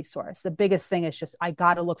for the resource. The biggest thing is just, I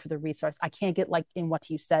got to look for the resource. I can't get like in what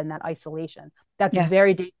you said in that isolation. That's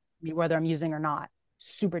very dangerous to me, whether I'm using or not.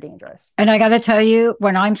 super dangerous. And I got to tell you,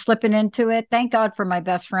 when I'm slipping into it, thank God for my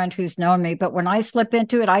best friend who's known me. But when I slip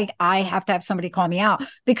into it, I have to have somebody call me out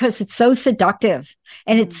because it's so seductive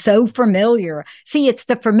and it's so familiar. See, it's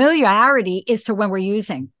the familiarity is to when we're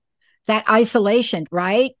using that isolation,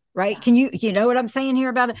 right? Right. Yeah. Can you know what I'm saying here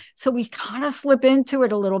about it? So we kind of slip into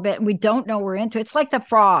it a little bit and we don't know we're into it. It's like the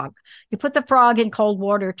frog. You put the frog in cold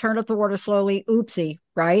water, turn up the water slowly. Oopsie.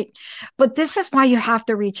 Right. But this is why you have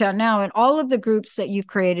to reach out now. And all of the groups that you've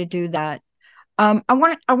created do that. I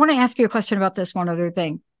want to ask you a question about this one other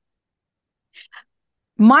thing.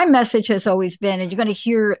 My message has always been, and you're going to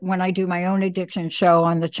hear it when I do my own addiction show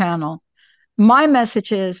on the channel. My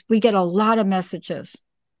message is we get a lot of messages.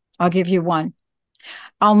 I'll give you one.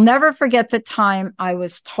 I'll never forget the time I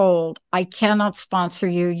was told, I cannot sponsor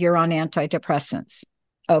you. You're on antidepressants.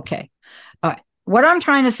 Okay. All right. What I'm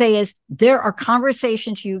trying to say is there are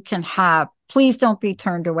conversations you can have. Please don't be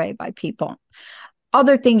turned away by people.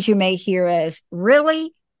 Other things you may hear is,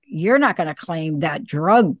 really? You're not going to claim that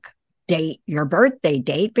drug date, your birthday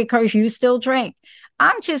date, because you still drink.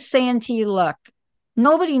 I'm just saying to you, look,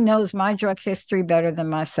 nobody knows my drug history better than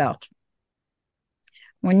myself.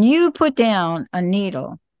 When you put down a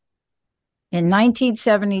needle in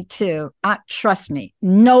 1972, trust me,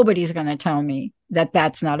 nobody's going to tell me that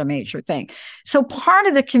that's not a major thing. So part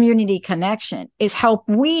of the community connection is help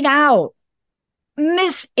weed out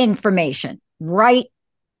misinformation, right?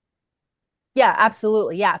 Yeah,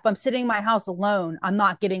 absolutely. Yeah. If I'm sitting in my house alone, I'm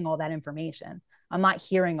not getting all that information. I'm not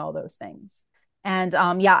hearing all those things. And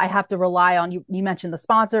yeah, I have to rely on you. You mentioned the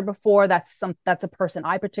sponsor before. That's a person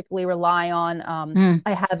I particularly rely on.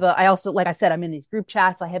 I also, like I said, I'm in these group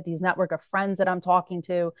chats. I have these network of friends that I'm talking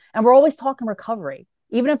to, and we're always talking recovery.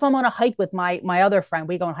 Even if I'm on a hike with my other friend,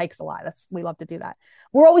 we go on hikes a lot. We love to do that.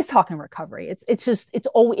 We're always talking recovery.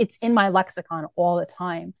 It's in my lexicon all the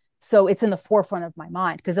time. So it's in the forefront of my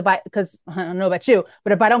mind. Because I don't know about you,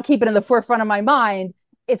 but if I don't keep it in the forefront of my mind,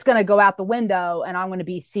 it's going to go out the window and I'm going to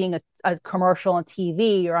be seeing a commercial on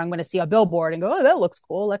TV, or I'm going to see a billboard and go, oh, that looks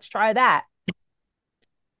cool. Let's try that.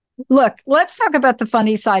 Look, let's talk about the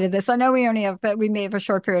funny side of this. I know we may have a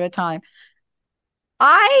short period of time.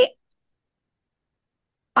 I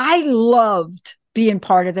loved being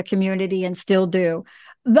part of the community and still do.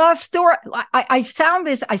 The story, I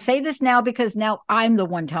say this now because now I'm the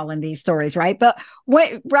one telling these stories, right? But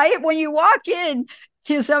when you walk in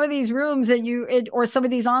to some of these rooms or some of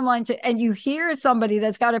these online and you hear somebody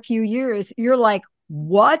that's got a few years, you're like,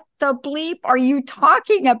 what the bleep are you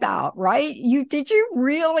talking about? Right? Did you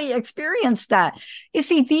really experience that? You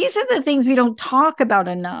see, these are the things we don't talk about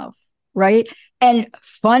enough, right? And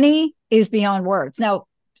funny is beyond words. Now,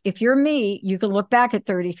 if you're me, you can look back at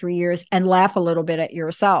 33 years and laugh a little bit at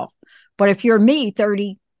yourself. But if you're me,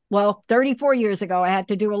 34 years ago, I had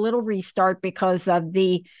to do a little restart because of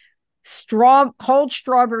the cold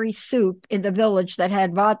strawberry soup in the village that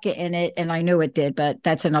had vodka in it. And I knew it did, but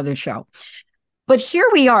that's another show. But here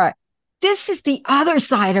we are. This is the other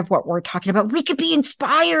side of what we're talking about. We could be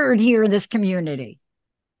inspired here in this community.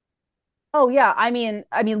 Oh yeah, I mean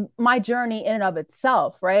my journey in and of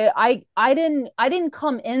itself, right? I didn't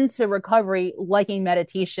come into recovery liking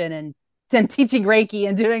meditation and teaching Reiki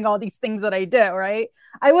and doing all these things that I do, right?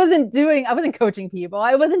 I wasn't coaching people.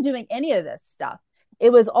 I wasn't doing any of this stuff.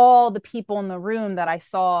 It was all the people in the room that I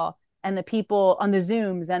saw and the people on the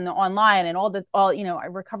Zooms and the online and all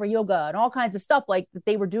recovery yoga and all kinds of stuff, like that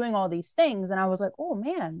they were doing all these things, and I was like, oh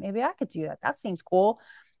man, maybe I could do that. That seems cool,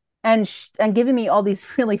 and giving me all these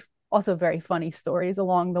really also very funny stories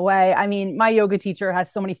along the way. I mean, my yoga teacher has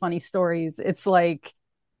so many funny stories. It's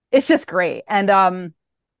just great. And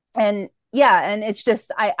yeah, and it's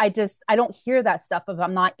just I don't hear that stuff if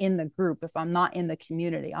I'm not in the group, if I'm not in the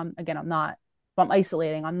community. If I'm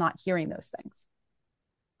isolating, I'm not hearing those things.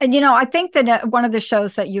 And I think that one of the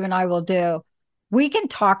shows that you and I will do, we can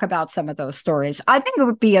talk about some of those stories. I think it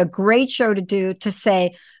would be a great show to do, to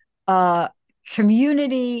say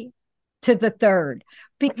community to the third,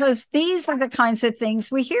 because these are the kinds of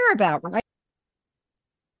things we hear about, right?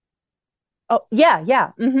 Oh yeah,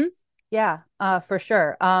 yeah, yeah, for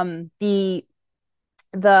sure. The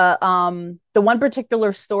one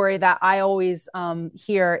particular story that I always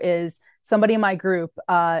hear is somebody in my group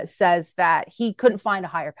says that he couldn't find a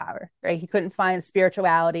higher power, right? He couldn't find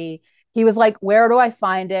spirituality. He was like, where do I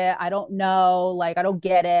find it? I don't know. Like, I don't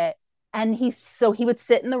get it. And so he would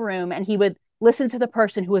sit in the room and he would listen to the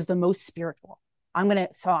person who was the most spiritual.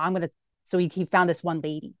 So he found this one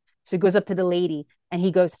lady. So he goes up to the lady and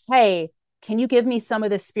he goes, hey, can you give me some of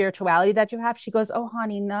this spirituality that you have? She goes, oh,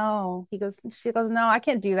 honey, no. She goes, no, I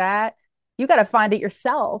can't do that. You got to find it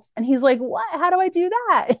yourself. And he's like, what? How do I do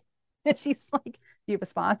that? And she's like, you have a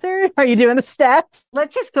sponsor? Are you doing the steps?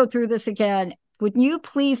 Let's just go through this again. Would you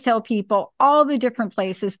please tell people all the different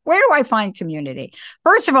places? Where do I find community?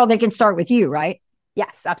 First of all, they can start with you, right?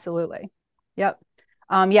 Yes, absolutely. Yep.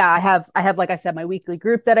 I have, like I said, my weekly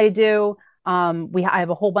group that I do. I have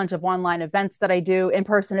a whole bunch of online events that I do,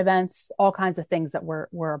 in-person events, all kinds of things that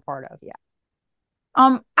we're a part of.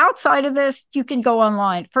 Yeah. Outside of this, you can go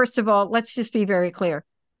online. First of all, let's just be very clear.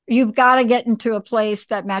 You've got to get into a place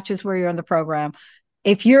that matches where you're in the program.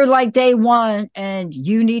 If you're like day one and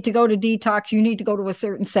you need to go to detox, you need to go to a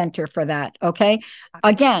certain center for that. Okay.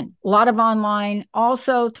 Again, a lot of online.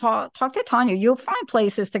 Also talk to Tanya. You'll find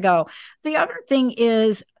places to go. The other thing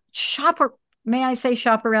is may I say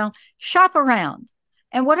shop around? Shop around.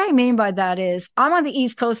 And what I mean by that is I'm on the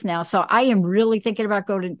East Coast now, so I am really thinking about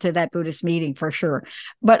going to that Buddhist meeting for sure.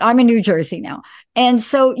 But I'm in New Jersey now. And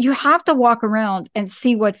so you have to walk around and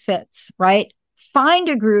see what fits, right? Find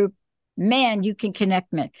a group. Man, you can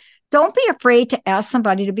connect me. Don't be afraid to ask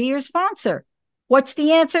somebody to be your sponsor. What's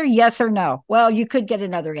the answer? Yes or no? Well, you could get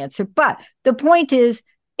another answer, but the point is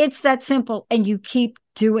it's that simple and you keep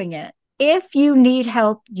doing it. If you need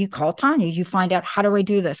help, you call Tanya. You find out, how do I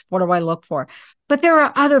do this? What do I look for? But there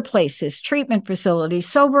are other places, treatment facilities,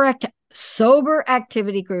 sober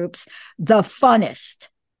activity groups, the funnest.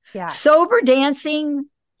 Yeah. Sober dancing.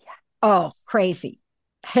 Yeah. Oh, crazy.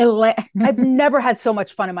 I've never had so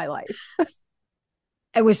much fun in my life.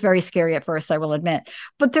 It was very scary at first, I will admit.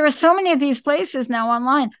 But there are so many of these places now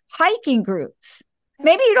online. Hiking groups.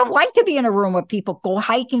 Maybe you don't like to be in a room with people. Go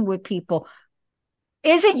hiking with people.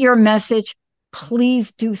 Isn't your message,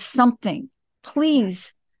 please do something?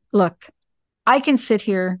 Please. Look, I can sit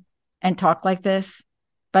here and talk like this,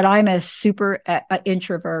 but I'm a super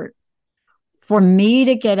introvert. For me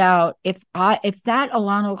to get out, if that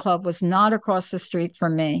Alano Club was not across the street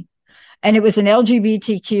from me, and it was an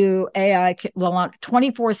LGBTQ AI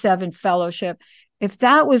 24/7 fellowship, if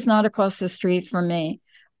that was not across the street from me,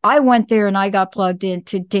 I went there and I got plugged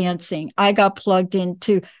into dancing. I got plugged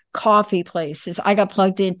into coffee places. I got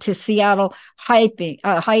plugged into Seattle hiking,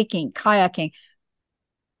 kayaking.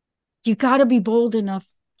 You got to be bold enough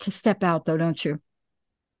to step out, though, don't you?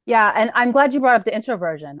 Yeah, and I'm glad you brought up the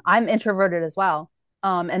introversion. I'm introverted as well.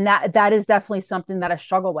 And that is definitely something that I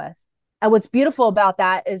struggle with. And what's beautiful about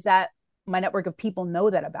that is that my network of people know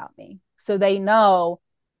that about me. So they know,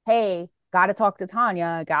 hey, gotta talk to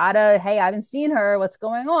Tanya, hey, I haven't seen her, what's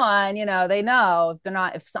going on? You know, they know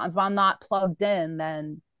if I'm not plugged in,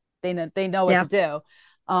 then they know what to do.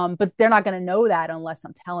 But they're not going to know that unless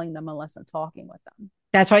I'm telling them, unless I'm talking with them.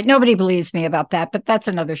 That's right. Nobody believes me about that, but that's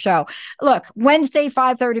another show. Look, Wednesday,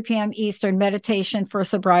 5:30 p.m. Eastern, meditation for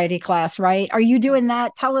sobriety class, right? Are you doing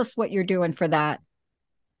that? Tell us what you're doing for that.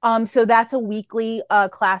 So that's a weekly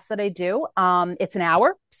class that I do. It's an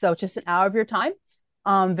hour. So just an hour of your time.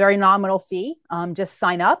 Very nominal fee. Just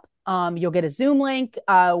sign up. You'll get a Zoom link.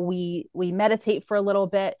 We meditate for a little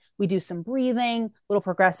bit. We do some breathing, a little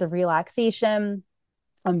progressive relaxation.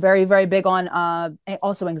 I'm very, very big on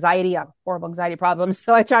also anxiety. I have horrible anxiety problems.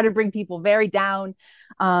 So I try to bring people very down,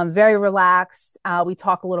 very relaxed. We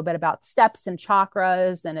talk a little bit about steps and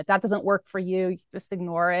chakras. And if that doesn't work for you, you just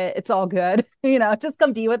ignore it. It's all good. Just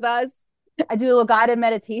come be with us. I do a little guided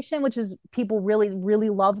meditation, which is people really,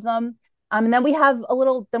 really love them. And then we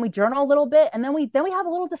journal a little bit, and then we have a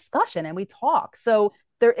little discussion and we talk. So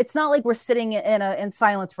it's not like we're sitting in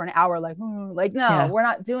silence for an hour, we're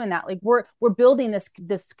not doing that. Like we're building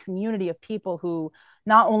this community of people who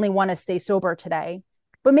not only want to stay sober today,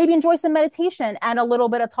 but maybe enjoy some meditation and a little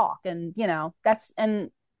bit of talk. And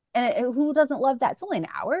who doesn't love that? It's only an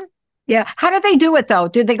hour. Yeah. How do they do it though?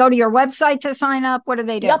 Do they go to your website to sign up? What do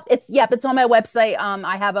they do? Yep. It's on my website.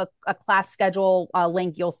 I have a class schedule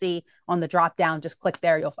link you'll see on the drop down. Just click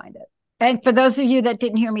there. You'll find it. And for those of you that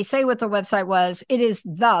didn't hear me say what the website was, it is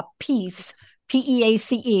the Peace,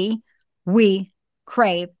 PEACE, we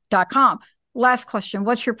crave.com. Last question.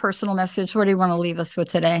 What's your personal message? What do you want to leave us with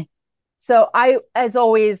today? So as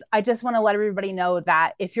always, I just want to let everybody know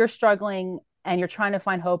that if you're struggling and you're trying to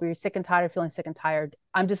find hope, or you're sick and tired of feeling sick and tired,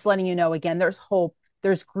 I'm just letting you know, again, there's hope,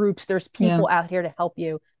 there's groups, there's people out here to help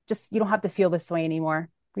you. You don't have to feel this way anymore.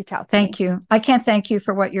 Reach out to me. Thank you. I can't thank you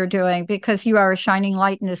for what you're doing, because you are a shining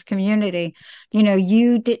light in this community.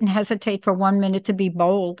 You didn't hesitate for 1 minute to be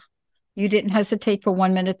bold. You didn't hesitate for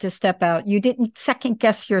 1 minute to step out. You didn't second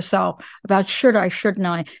guess yourself about should I, shouldn't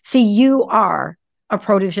I? See, you are a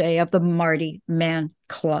protege of the Marty Man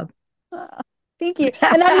Club. Thank you.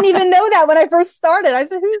 And I didn't even know that when I first started. I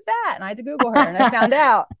said, who's that? And I had to Google her and I found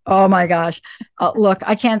out. Oh my gosh. Look,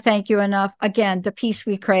 I can't thank you enough. Again, the Peace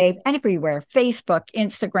We Crave, everywhere, Facebook,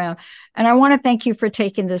 Instagram. And I want to thank you for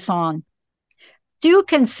taking this on. do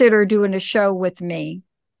consider doing a show with me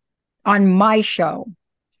on my show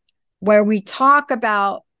where we talk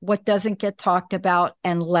about what doesn't get talked about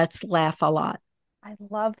and let's laugh a lot. I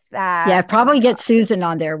love that. Yeah, probably get Susan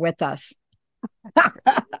on there with us.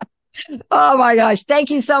 Oh my gosh. Thank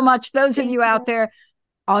you so much. Those of you out there,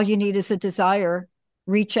 all you need is a desire.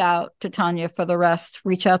 Reach out to Tanya for the rest.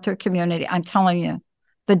 Reach out to her community. I'm telling you,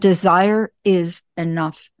 the desire is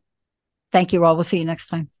enough. Thank you all. We'll see you next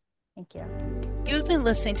time. Thank you. You've been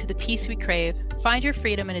listening to The Peace We Crave, Find Your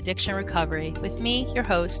Freedom in Addiction Recovery with me, your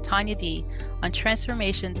host, Tanya D, on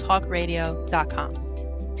TransformationTalkRadio.com.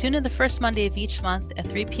 Tune in the first Monday of each month at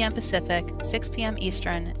 3 p.m. Pacific, 6 p.m.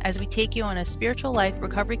 Eastern, as we take you on a spiritual life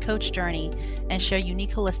recovery coach journey and share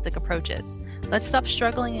unique holistic approaches. Let's stop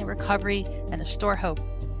struggling in recovery and restore hope.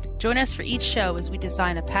 Join us for each show as we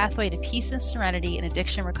design a pathway to peace and serenity in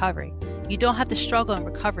addiction recovery. You don't have to struggle in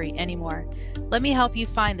recovery anymore. Let me help you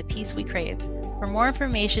find the peace we crave. For more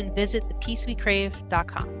information, visit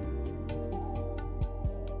thepeacewecrave.com.